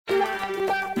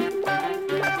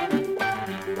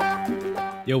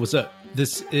Yo, what's up?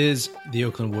 This is the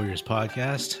Oakland Warriors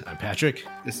podcast. I'm Patrick.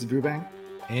 This is Vubang.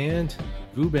 And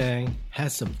Vubang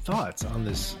has some thoughts on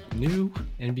this new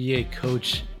NBA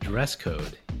coach dress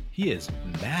code. He is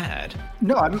mad.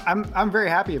 No, I'm very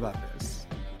happy about this.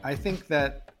 I think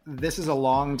that this is a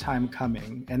long time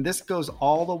coming, and this goes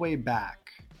all the way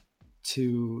back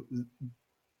to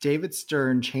David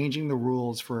Stern changing the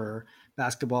rules for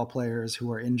basketball players who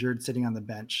are injured sitting on the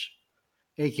bench,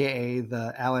 aka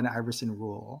the Allen Iverson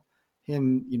rule.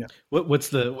 What's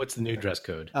the new dress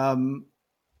code?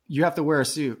 You have to wear a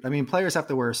suit. I mean, players have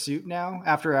to wear a suit now.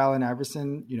 After Allen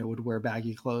Iverson, would wear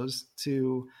baggy clothes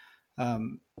to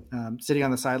sitting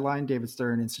on the sideline, David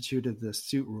Stern instituted the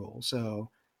suit rule. So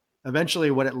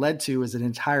eventually what it led to is an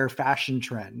entire fashion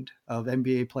trend of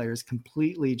NBA players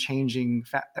completely changing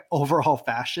overall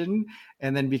fashion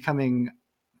and then becoming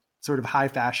sort of high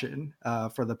fashion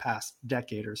for the past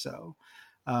decade or so.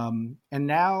 And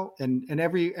now, and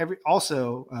every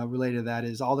also related to that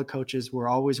is all the coaches were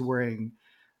always wearing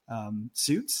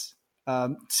suits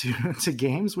to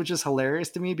games, which is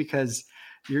hilarious to me because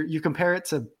you compare it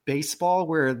to baseball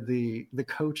where the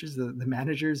coaches, the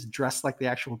managers dress like the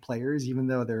actual players, even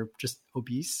though they're just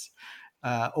obese,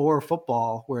 or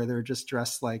football where they're just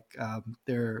dressed like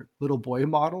they're little boy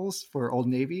models for Old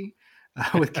Navy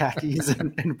with khakis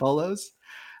and polos.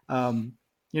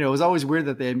 It was always weird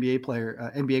that the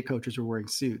NBA coaches were wearing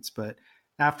suits, but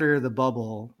after the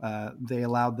bubble, they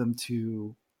allowed them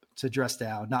to dress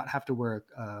down, not have to wear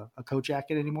a coat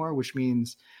jacket anymore, which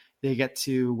means they get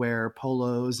to wear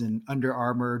polos and Under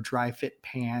Armour dry fit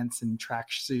pants and track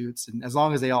suits, and as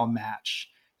long as they all match.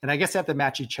 And I guess they have to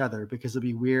match each other because it'd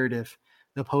be weird if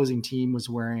the opposing team was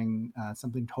wearing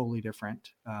something totally different,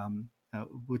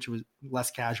 which was less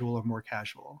casual or more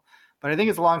casual. But I think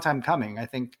it's a long time coming. I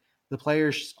think the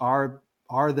players are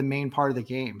the main part of the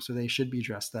game, so they should be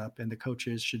dressed up, and the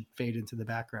coaches should fade into the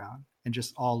background and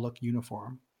just all look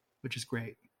uniform, which is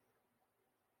great.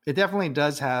 It definitely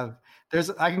does have.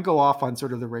 I can go off on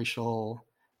sort of the racial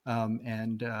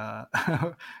and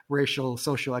racial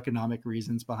socioeconomic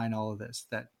reasons behind all of this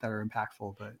that are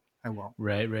impactful, but I won't.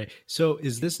 Right. So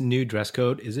is this new dress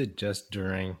code, is it just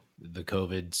during the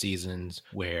COVID seasons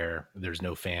where there's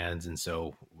no fans? And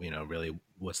so, really,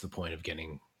 what's the point of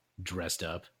getting dressed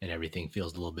up and everything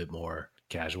feels a little bit more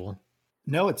casual?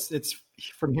 No, it's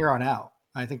from here on out.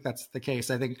 I think that's the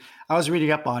case. I think I was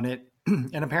reading up on it,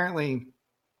 and apparently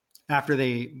after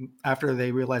they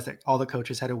realized that all the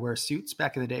coaches had to wear suits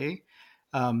back in the day,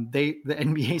 the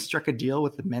NBA struck a deal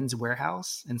with the Men's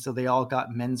Warehouse, and so they all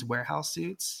got Men's Warehouse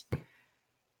suits.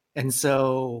 And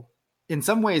so in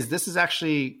some ways, this is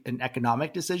actually an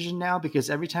economic decision now, because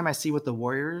every time I see what the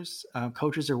Warriors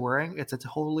coaches are wearing, it's a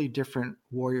totally different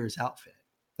Warriors outfit.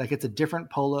 Like it's a different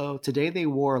polo. Today they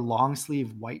wore long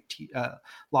sleeve black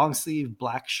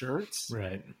shirts.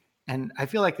 Right. And I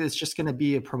feel like it's just going to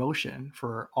be a promotion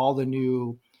for all the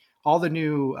new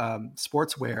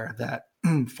sportswear that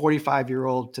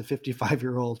 45-year-old to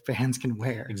 55-year-old fans can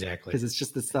wear. Exactly. Because it's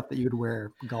just the stuff that you would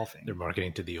wear golfing. They're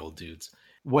marketing to the old dudes.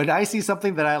 When I see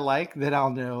something that I like, then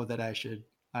I'll know that I should,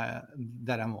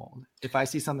 that I'm old. If I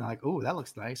see something like, oh, that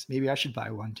looks nice, maybe I should buy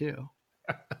one too.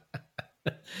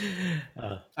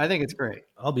 I think it's great.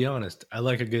 I'll be honest. I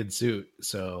like a good suit,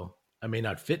 so I may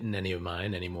not fit in any of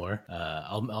mine anymore.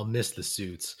 I'll miss the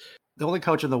suits. The only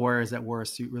coach of the Warriors that wore a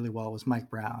suit really well was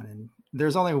Mike Brown, and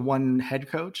there's only one head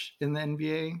coach in the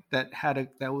NBA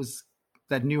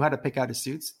that knew how to pick out his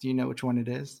suits. Do you know which one it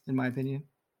is? In my opinion,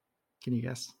 can you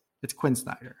guess? It's Quinn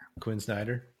Snyder. Quinn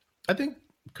Snyder. I think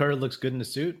Kerr looks good in a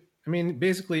suit. I mean,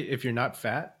 basically, if you're not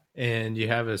fat and you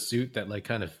have a suit that like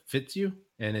kind of fits you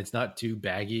and it's not too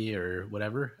baggy or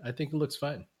whatever, I think it looks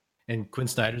fine. And Quinn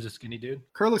Snyder's a skinny dude.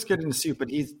 Kerr looks good in a suit, but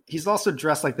he's also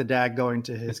dressed like the dad going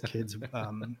to his kid's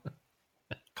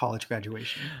college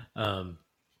graduation.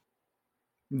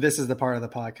 This is the part of the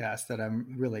podcast that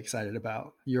I'm really excited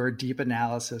about. Your deep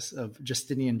analysis of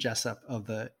Justinian Jessup of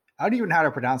I don't even know how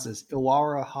to pronounce this,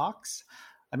 Illawarra Hawks.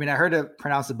 I mean, I heard it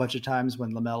pronounced a bunch of times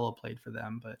when LaMelo played for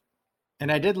them,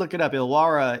 and I did look it up.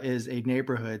 Illawarra is a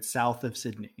neighborhood south of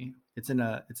Sydney. It's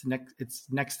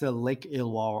next to Lake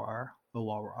Illawarra.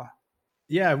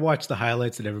 Yeah, I watched the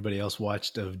highlights that everybody else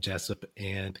watched of Jessup,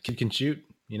 and the kid can shoot.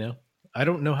 I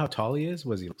don't know how tall he is.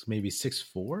 Was he maybe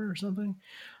 6'4" or something?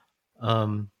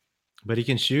 But he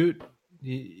can shoot.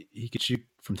 He could shoot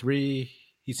from three.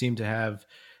 He seemed to have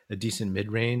a decent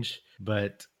mid-range,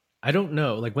 but I don't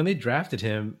know. Like when they drafted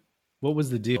him, what was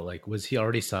the deal? Like, was he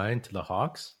already signed to the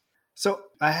Hawks? So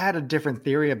I had a different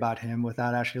theory about him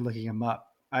without actually looking him up.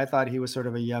 I thought he was sort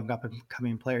of a young up and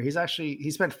coming player.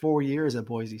 He spent 4 years at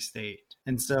Boise State.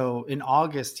 And so in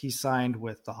August, he signed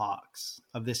with the Hawks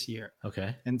of this year.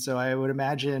 Okay. And so I would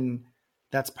imagine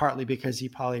that's partly because he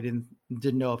probably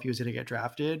didn't know if he was going to get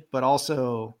drafted, but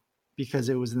also because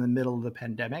it was in the middle of the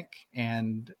pandemic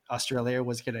and Australia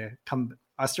was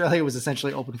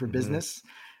essentially open for business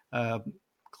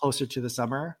closer to the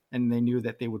summer, and they knew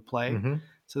that they would play.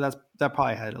 So that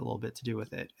probably had a little bit to do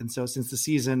with it. And so since the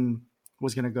season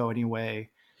was going to go anyway,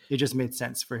 it just made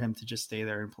sense for him to just stay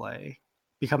there and play,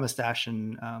 become a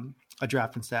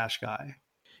draft and stash guy.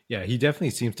 Yeah, he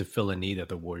definitely seems to fill a need that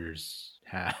the Warriors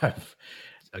have.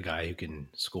 A guy who can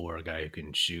score, a guy who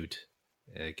can shoot,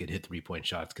 can hit 3-point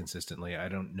shots consistently. I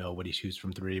don't know what he shoots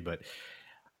from three, but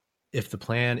if the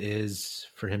plan is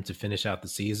for him to finish out the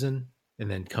season and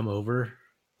then come over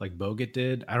like Bogut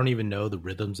did, I don't even know the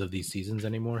rhythms of these seasons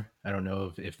anymore. I don't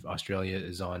know if Australia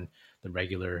is on the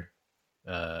regular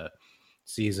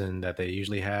season that they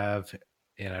usually have,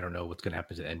 and I don't know what's going to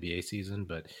happen to the NBA season,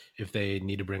 but if they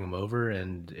need to bring him over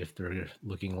and if they're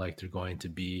looking like they're going to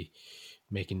be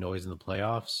making noise in the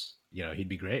playoffs, he'd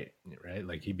be great, right?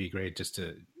 Like he'd be great just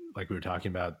to, like we were talking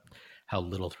about how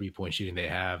little 3-point shooting they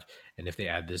have. And if they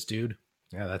add this dude,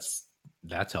 yeah,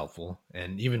 that's helpful.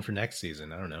 And even for next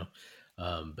season, I don't know.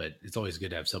 But it's always good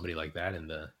to have somebody like that in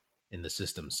the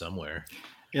system somewhere.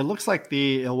 It looks like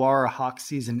the Illawarra Hawks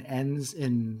season ends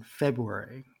in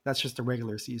February. That's just the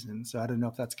regular season. So I don't know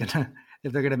if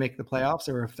if they're gonna make the playoffs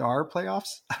or if there are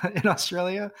playoffs in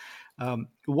Australia.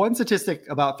 One statistic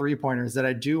about 3-pointers that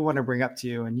I do want to bring up to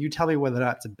you, and you tell me whether or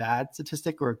not it's a bad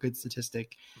statistic or a good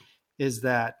statistic, is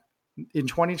that in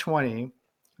 2020,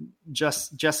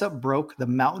 Jessup broke the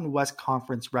Mountain West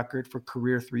Conference record for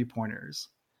career 3-pointers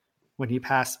when he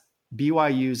passed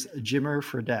BYU's Jimmer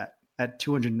Fredette at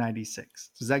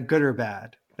 296. Is that good or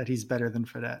bad that he's better than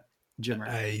Fredette, Jimmer?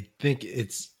 I think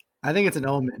it's an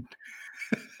omen.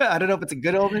 I don't know if it's a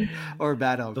good omen or a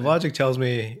bad omen. The logic tells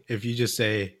me if you just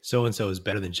say so-and-so is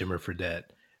better than Jimmer Fredette,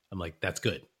 I'm like, that's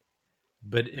good.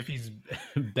 But if he's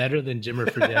better than Jimmer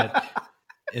Fredette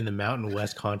in the Mountain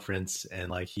West Conference, and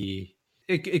like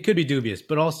it could be dubious,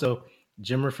 but also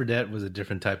Jimmer Fredette was a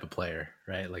different type of player,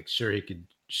 right? Like sure, he could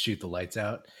shoot the lights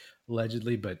out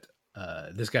allegedly, but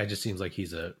this guy just seems like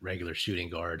he's a regular shooting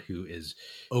guard who is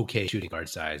okay shooting guard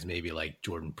size, maybe like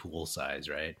Jordan Poole size,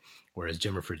 right? Whereas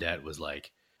Jimmer Fredette was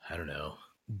like, I don't know,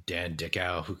 Dan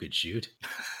Dickow who could shoot.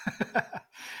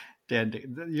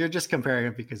 You're just comparing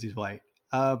him because he's white.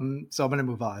 So I'm going to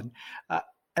move on.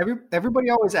 Everybody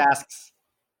always asks,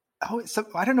 so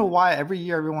I don't know why every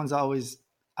year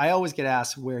I always get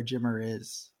asked where Jimmer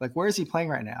is. Like, where is he playing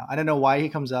right now? I don't know why he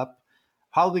comes up.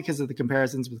 Probably because of the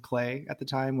comparisons with Clay at the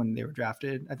time when they were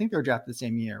drafted. I think they were drafted the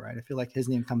same year, right? I feel like his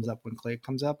name comes up when Clay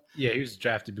comes up. Yeah, he was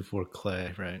drafted before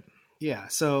Clay, right? Yeah,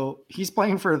 so he's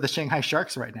playing for the Shanghai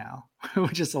Sharks right now,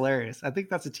 which is hilarious. I think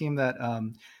that's a team that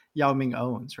Yao Ming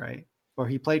owns, right? Or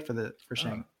he played for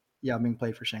Shanghai. Yao Ming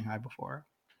played for Shanghai before.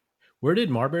 Where did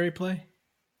Marbury play?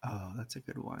 Oh, that's a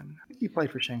good one. I think he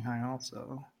played for Shanghai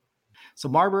also. So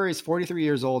Marbury is 43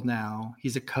 years old now.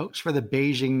 He's a coach for the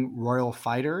Beijing Royal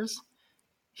Fighters.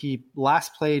 He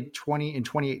last played in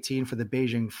 2018 for the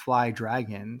Beijing Fly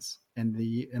Dragons,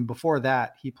 and before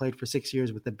that, he played for 6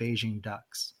 years with the Beijing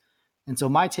Ducks. And so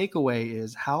my takeaway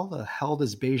is, how the hell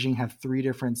does Beijing have 3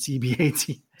 different CBA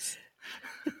teams?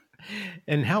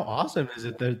 And how awesome is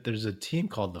it that there's a team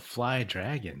called the Fly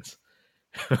Dragons?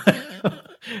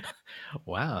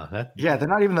 Wow. Yeah, they're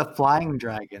not even the Flying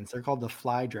Dragons. They're called the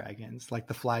Fly Dragons, like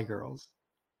the Fly Girls.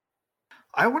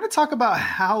 I want to talk about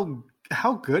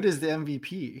how good is the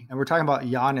MVP? And we're talking about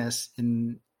Giannis,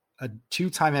 in a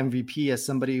 2-time MVP, as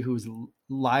somebody who's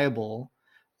liable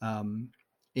in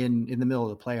the middle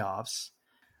of the playoffs.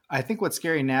 I think what's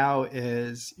scary now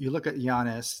is you look at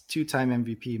Giannis, 2-time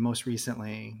MVP most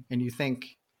recently, and you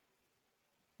think,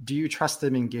 do you trust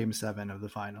him in Game 7 of the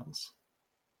finals?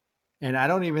 And I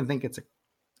don't even think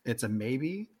it's a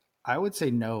maybe. I would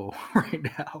say no right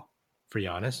now. For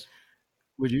Giannis?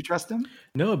 Would you trust him?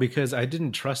 No, because I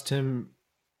didn't trust him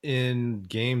in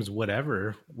games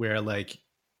whatever where like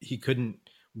he couldn't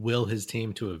will his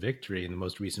team to a victory in the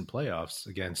most recent playoffs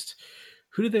against,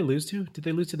 who did they lose to? Did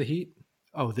they lose to the Heat?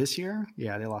 Oh, this year?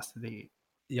 Yeah, they lost to the Heat.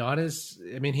 Giannis,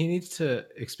 I mean, he needs to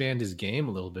expand his game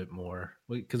a little bit more,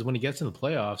 because when he gets in the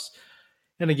playoffs,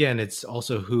 and again, it's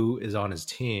also who is on his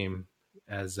team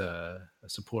as a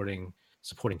supporting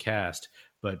cast,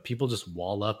 but people just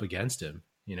wall up against him.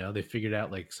 They figured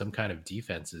out like some kind of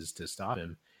defenses to stop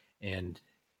him, and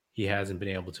he hasn't been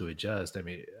able to adjust. I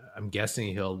mean, I'm guessing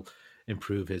he'll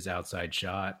improve his outside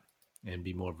shot and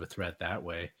be more of a threat that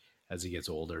way as he gets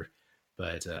older.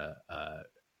 But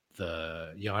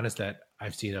the Giannis that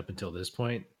I've seen up until this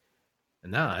point,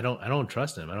 no, I don't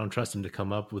trust him. I don't trust him to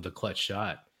come up with a clutch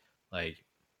shot. Like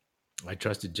I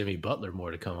trusted Jimmy Butler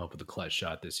more to come up with a clutch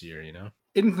shot this year, you know?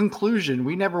 In conclusion,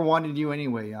 we never wanted you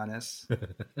anyway, Giannis,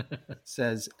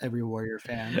 says every Warrior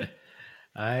fan.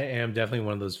 I am definitely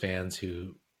one of those fans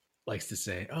who likes to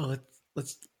say, "Oh,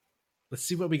 let's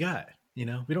see what we got." You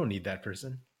know, we don't need that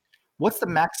person. What's the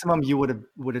maximum you would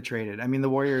have traded? I mean, the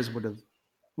Warrior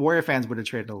fans would have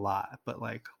traded a lot, but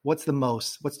like, what's the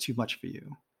most? What's too much for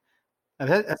you?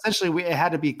 Essentially, it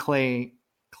had to be Clay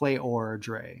or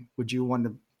Dre. Would you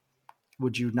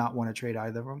not want to trade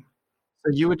either of them? So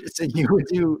you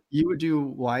would do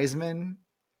Wiseman,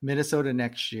 Minnesota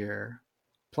next year,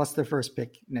 plus their first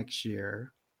pick next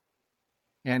year,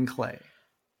 and Clay,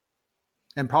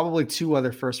 and probably 2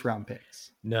 other first round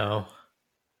picks. No,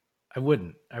 I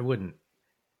wouldn't.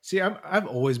 See, I've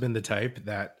always been the type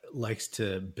that likes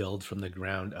to build from the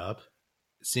ground up.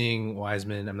 Seeing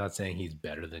Wiseman, I'm not saying he's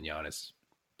better than Giannis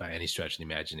by any stretch of the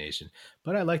imagination,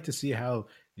 but I like to see how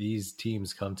these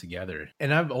teams come together.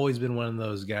 And I've always been one of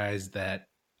those guys that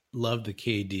loved the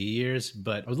KD years,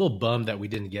 but I was a little bummed that we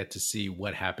didn't get to see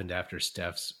what happened after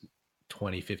Steph's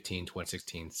 2015,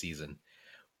 2016 season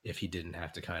if he didn't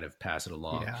have to kind of pass it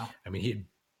along. Yeah. I mean,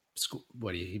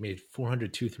 he made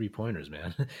 402 3-pointers,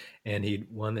 man, and he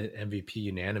won the MVP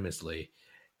unanimously.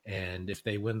 And if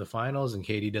they win the finals and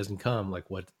KD doesn't come, like,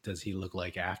 what does he look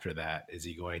like after that? Is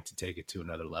he going to take it to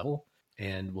another level?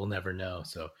 And we'll never know.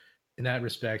 So in that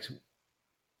respect,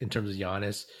 in terms of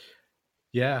Giannis,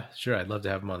 yeah, sure, I'd love to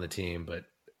have him on the team, but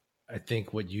I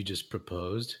think what you just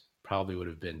proposed probably would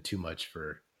have been too much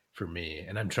for me.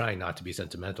 And I'm trying not to be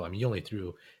sentimental. I mean, you only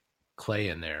threw Clay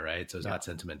in there, right? So it's not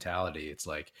sentimentality. It's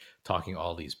like talking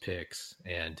all these picks.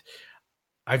 And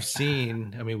I've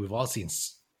seen, I mean, we've all seen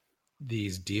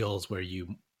these deals where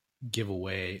you give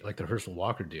away, like the Herschel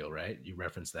Walker deal, right? You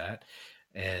reference that.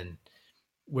 And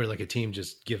where like a team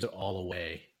just gives it all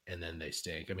away and then they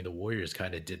stink. I mean, the Warriors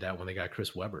kind of did that when they got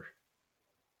Chris Webber.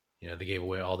 You know, they gave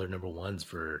away all their number ones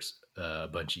for a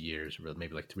bunch of years,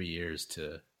 maybe like 3 years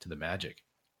to the Magic.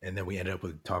 And then we ended up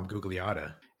with Tom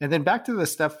Gugliotta. And then back to the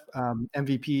Steph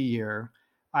MVP year,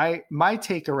 my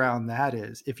take around that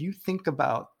is, if you think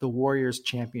about the Warriors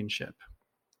championship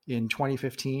in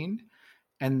 2015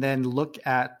 and then look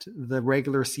at the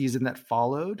regular season that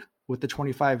followed with the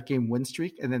 25-game win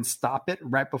streak and then stop it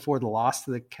right before the loss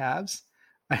to the Cavs,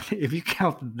 if you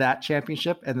count that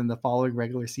championship and then the following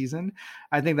regular season,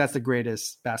 I think that's the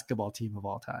greatest basketball team of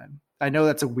all time. I know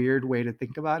that's a weird way to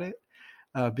think about it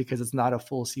because it's not a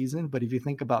full season, but if you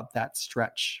think about that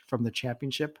stretch from the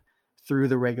championship through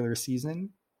the regular season,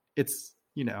 it's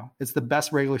the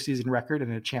best regular season record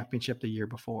and a championship the year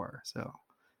before. So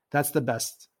that's the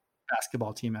best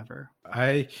basketball team ever.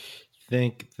 I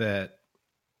think that,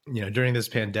 during this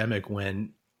pandemic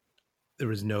when there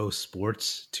was no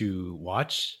sports to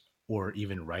watch or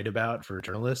even write about for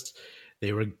journalists,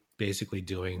 they were basically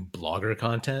doing blogger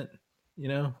content,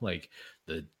 like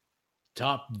the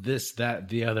top this, that,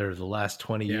 the other, the last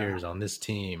 20 years on this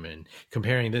team and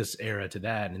comparing this era to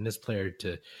that and this player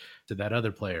to that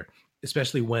other player,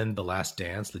 especially when The Last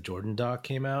Dance, the Jordan doc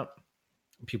came out.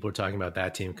 People were talking about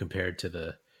that team compared to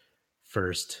the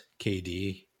first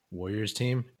KD Warriors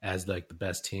team as like the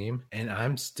best team. And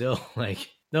I'm still like,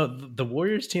 no, the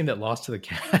Warriors team that lost to the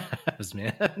Cavs,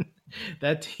 man,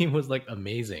 that team was like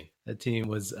amazing. That team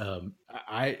was,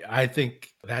 I think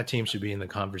that team should be in the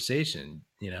conversation,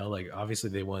 like obviously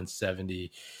they won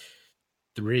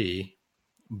 73,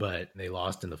 but they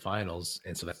lost in the finals.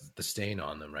 And so that's the stain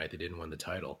on them, right? They didn't win the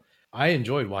title. I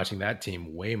enjoyed watching that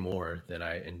team way more than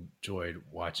I enjoyed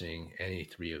watching any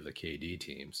 3 of the KD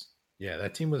teams. Yeah,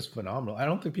 that team was phenomenal. I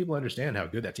don't think people understand how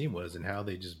good that team was and how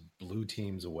they just blew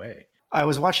teams away. I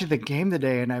was watching the game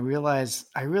today and I realized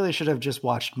I really should have just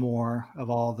watched more of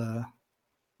all the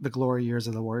glory years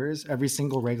of the Warriors, every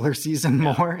single regular season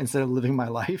more instead of living my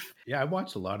life. Yeah, I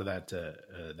watched a lot of that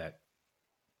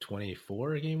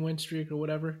 24 game win streak or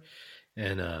whatever.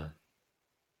 And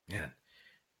man,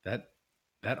 that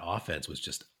offense was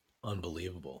just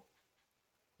unbelievable.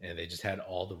 And they just had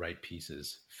all the right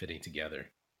pieces fitting together.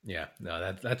 Yeah,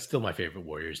 no, that's still my favorite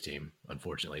Warriors team,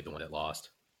 unfortunately, the one that lost.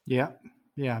 Yeah,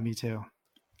 me too.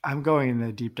 I'm going in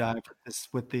a deep dive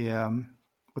with the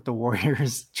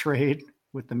Warriors trade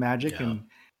with the Magic. Yeah. And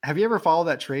have you ever followed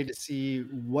that trade to see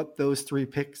what those 3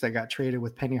 picks that got traded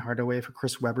with Penny Hardaway for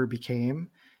Chris Webber became,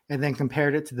 and then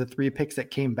compared it to the 3 picks that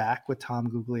came back with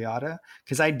Tom Gugliotta?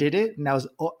 Because I did it and I was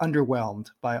underwhelmed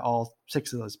by all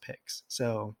 6 of those picks.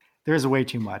 So there's way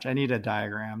too much. I need a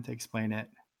diagram to explain it.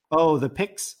 Oh, the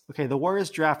picks. Okay, the Warriors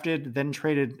drafted, then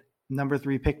traded number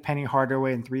 3 pick Penny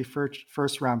Hardaway and 3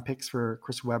 first round picks for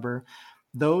Chris Webber.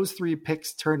 Those 3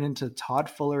 picks turned into Todd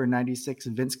Fuller in 96,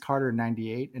 Vince Carter in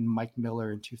 98, and Mike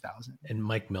Miller in 2000. And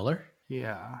Mike Miller?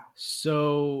 Yeah.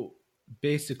 So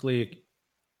basically,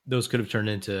 those could have turned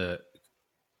into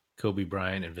Kobe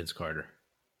Bryant and Vince Carter.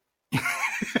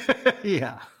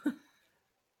 Yeah.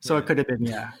 So it could have been,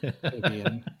 yeah.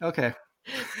 Okay.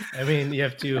 I mean, you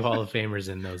have 2 Hall of Famers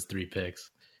in those 3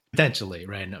 picks, potentially,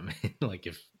 right? I mean, like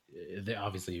if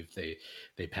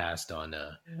they passed on.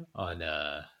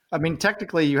 I mean,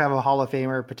 technically, you have a Hall of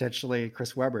Famer, potentially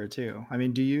Chris Webber too. I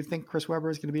mean, do you think Chris Webber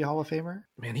is going to be a Hall of Famer?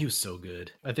 Man, he was so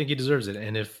good. I think he deserves it.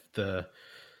 And if the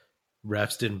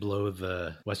refs didn't blow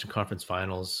the Western Conference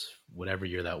Finals, whatever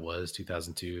year that was,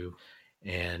 2002,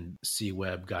 and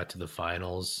C-Web got to the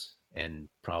finals and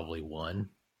probably won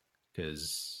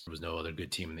because there was no other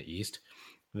good team in the East,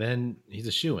 then he's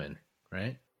a shoo-in,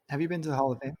 right? Have you been to the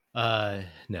Hall of Fame?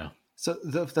 No. So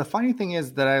the funny thing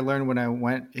is that I learned when I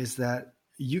went is that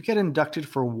you get inducted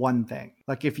for one thing.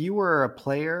 Like if you were a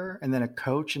player and then a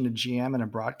coach and a GM and a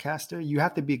broadcaster, you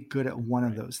have to be good at one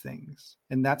of those things.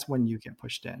 And that's when you get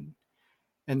pushed in.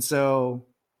 And so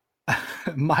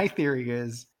my theory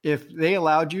is if they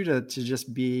allowed you to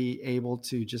just be able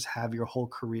to just have your whole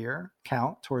career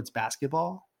count towards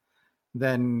basketball,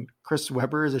 then Chris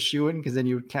Webber is a shoo-in because then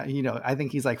you can't, I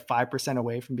think he's like 5%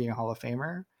 away from being a Hall of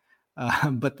Famer.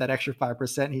 But that extra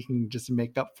 5% he can just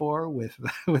make up for with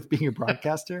being a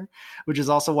broadcaster, which is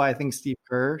also why I think Steve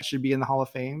Kerr should be in the Hall of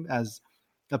Fame as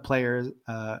a player,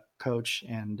 coach,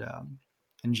 and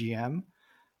GM.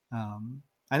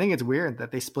 I think it's weird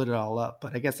that they split it all up,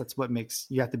 but I guess that's what makes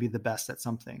you have to be the best at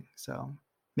something. So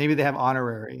maybe they have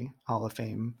honorary Hall of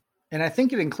Fame. And I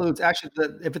think it includes actually,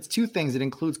 if it's 2 things, it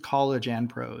includes college and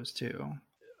pros too.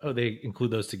 Oh, they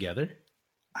include those together?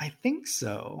 I think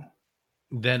so.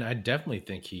 Then I definitely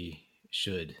think he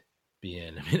should be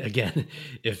in. I mean, again,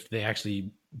 if they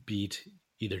actually beat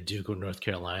either Duke or North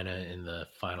Carolina in the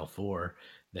Final Four,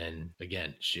 then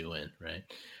again, shoe in, right?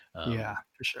 Yeah,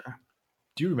 for sure.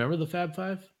 Do you remember the Fab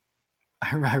Five?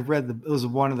 I read it was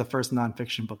one of the first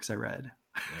nonfiction books I read.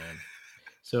 Yeah.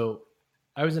 So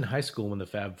I was in high school when the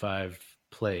Fab Five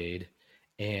played,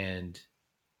 and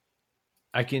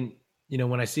I can,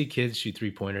 when I see kids shoot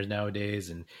 3-pointers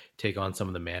nowadays and take on some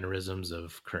of the mannerisms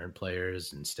of current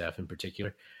players and Steph in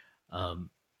particular,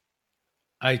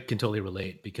 I can totally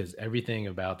relate because everything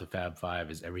about the Fab Five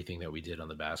is everything that we did on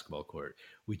the basketball court.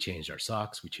 We changed our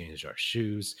socks, we changed our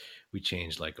shoes, we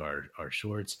changed like our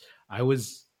shorts. I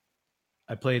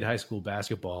played high school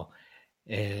basketball,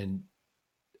 and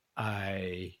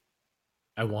I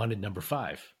wanted number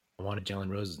 5. I wanted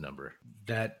Jalen Rose's number.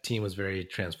 That team was very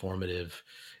transformative,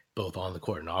 both on the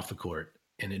court and off the court,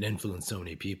 and it influenced so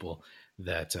many people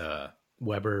that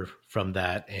Webber from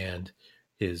that and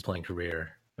his playing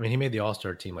career. I mean, he made the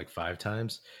All-Star team like 5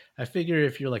 times. I figure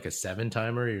if you're like a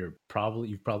 7-timer, you've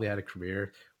probably had a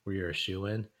career where you're a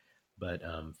shoo-in. But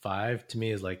 5 to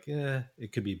me is like,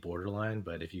 it could be borderline.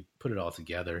 But if you put it all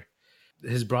together,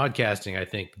 his broadcasting, I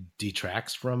think,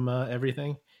 detracts from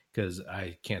everything because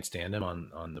I can't stand him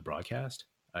on the broadcast.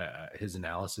 His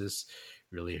analysis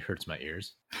really hurts my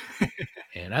ears.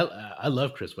 And I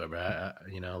love Chris Webber.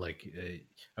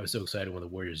 I was so excited when the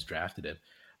Warriors drafted him.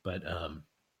 But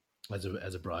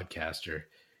as a broadcaster,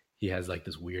 he has like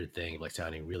this weird thing of like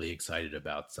sounding really excited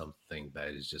about something that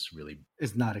is just really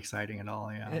is not exciting at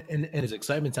all. Yeah. And his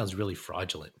excitement sounds really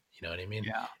fraudulent. You know what I mean?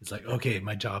 Yeah. It's like, okay,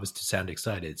 my job is to sound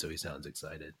excited. So he sounds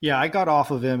excited. Yeah. I got off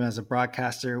of him as a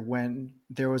broadcaster when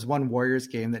there was one Warriors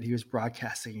game that he was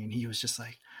broadcasting and he was just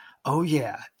like, oh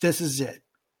yeah, this is it.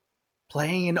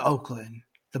 Playing in Oakland,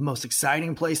 the most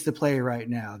exciting place to play right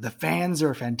now. The fans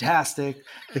are fantastic.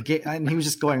 And he was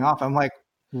just going off. I'm like,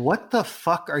 what the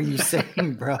fuck are you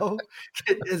saying, bro?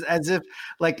 It's as if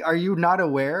like, are you not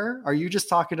aware? Are you just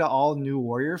talking to all new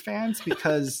Warrior fans?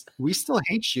 Because we still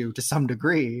hate you to some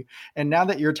degree. And now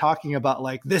that you're talking about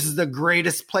like, this is the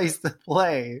greatest place to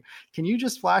play. Can you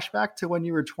just flash back to when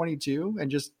you were 22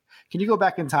 and can you go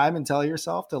back in time and tell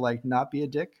yourself to like, not be a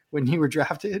dick when you were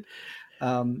drafted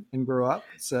and grow up?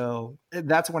 So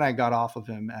that's when I got off of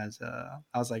him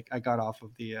I got off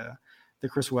of the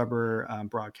Chris Webber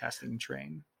broadcasting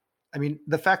train. I mean,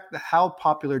 the fact that how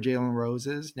popular Jalen Rose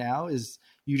is now is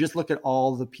you just look at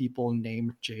all the people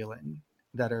named Jalen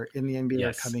that are in the NBA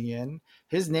Yes. are coming in.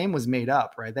 His name was made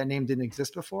up, right? That name didn't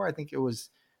exist before. I think it was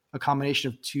a combination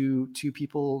of two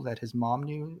people that his mom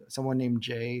knew. Someone named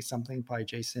Jay something, probably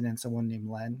Jason, and someone named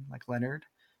Len, like Leonard.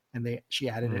 And she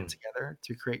added it together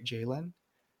to create Jalen.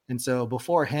 And so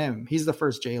before him, he's the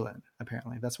first Jalen,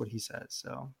 apparently. That's what he says.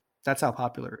 So That's how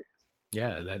popular he is.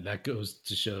 Yeah, that goes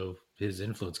to show his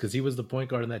influence because he was the point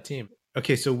guard on that team.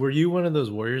 Okay, so were you one of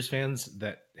those Warriors fans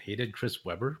that hated Chris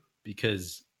Webber?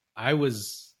 Because I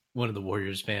was one of the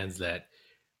Warriors fans that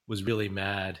was really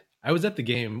mad. I was at the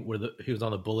game where he was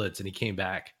on the Bullets and he came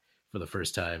back for the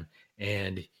first time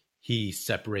and he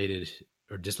separated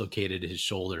or dislocated his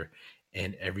shoulder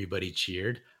and everybody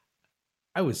cheered.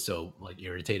 I was so like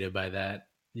irritated by that,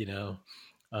 you know.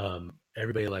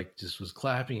 Everybody like just was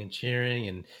clapping and cheering,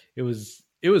 and it was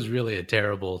really a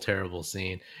terrible, terrible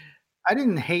scene. I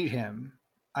didn't hate him.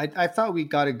 I thought we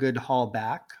got a good haul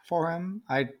back for him.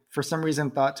 I, for some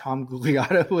reason, thought Tom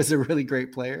Gugliotta was a really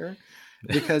great player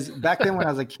because back then when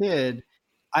I was a kid,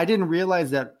 I didn't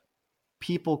realize that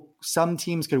some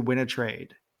teams could win a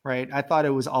trade, right? I thought it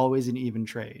was always an even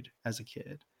trade as a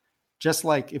kid. Just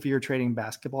like if you're trading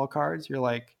basketball cards, you're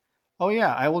like, oh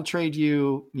yeah, I will trade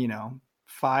you,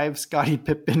 5 Scottie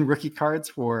Pippen rookie cards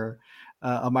for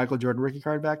a Michael Jordan rookie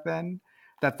card back then.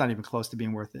 That's not even close to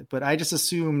being worth it. But I just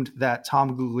assumed that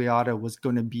Tom Gugliotta was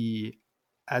going to be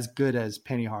as good as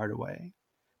Penny Hardaway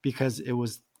because it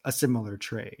was a similar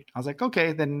trade. I was like,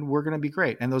 okay, then we're going to be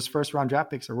great. And those first round draft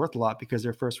picks are worth a lot because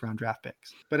they're first round draft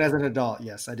picks. But as an adult,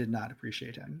 yes, I did not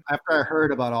appreciate him. After I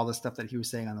heard about all the stuff that he was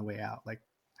saying on the way out, like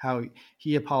how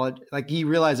he apologized, like he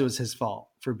realized it was his fault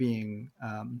for being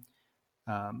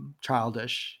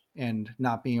childish and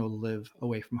not being able to live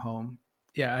away from home.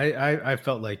 Yeah, I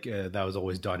felt like that was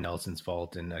always Don Nelson's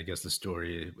fault. And I guess the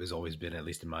story has always been, at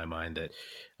least in my mind,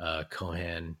 that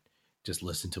Cohan just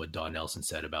listened to what Don Nelson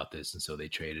said about this. And so they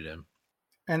traded him.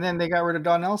 And then they got rid of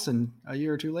Don Nelson a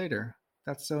year or two later.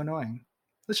 That's so annoying.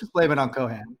 Let's just blame it on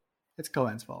Cohan. It's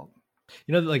Cohan's fault.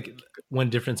 Like one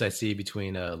difference I see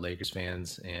between Lakers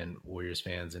fans and Warriors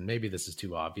fans, and maybe this is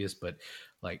too obvious, but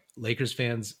like Lakers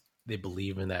fans, they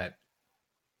believe in that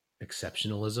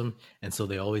exceptionalism. And so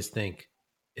they always think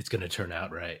it's going to turn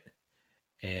out right.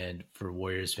 And for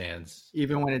Warriors fans,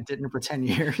 even when it didn't for 10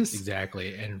 years.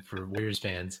 Exactly. And for Warriors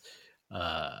fans,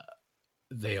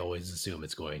 they always assume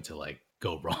it's going to like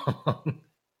go wrong.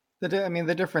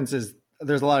 The difference is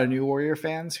there's a lot of new Warrior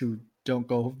fans who don't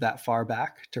go that far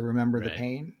back to remember the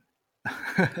pain.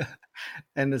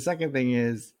 And the second thing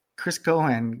is Chris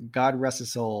Cohan, God rest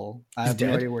his soul. I have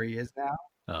no idea where he is now.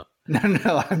 Oh.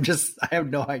 No, I have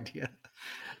no idea.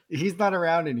 He's not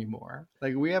around anymore.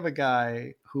 Like we have a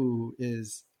guy who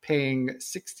is paying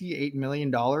 $68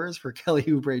 million for Kelly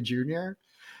Oubre Jr.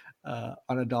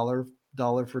 On a dollar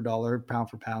for dollar, pound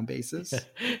for pound basis.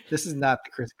 This is not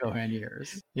the Chris Cohan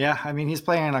years. Yeah, I mean, he's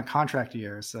playing in a contract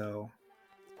year, so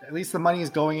at least the money is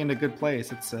going in a good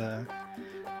place. It's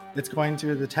going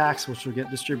to the tax, which will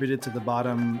get distributed to the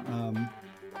bottom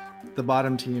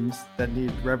teams that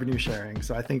need revenue sharing.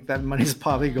 So I think that money's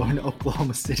probably going to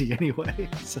Oklahoma City anyway.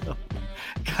 So,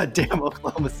 goddamn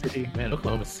Oklahoma City, man,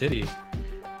 Oklahoma City.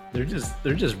 They're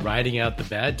just riding out the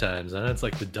bad times. I know it's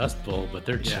like the Dust Bowl, but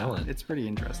they're chilling. It's pretty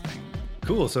interesting.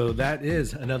 Cool. So that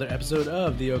is another episode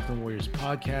of the Oakland Warriors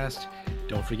podcast.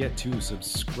 Don't forget to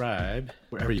subscribe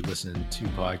wherever you listen to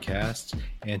podcasts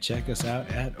and check us out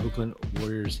at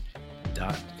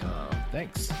oaklandwarriors.com.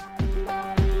 Thanks.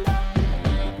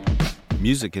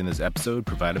 Music in this episode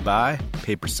provided by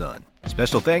Paper Sun.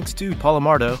 Special thanks to Paul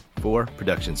Amardo for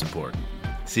production support.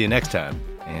 See you next time,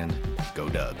 and go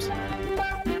Dubs.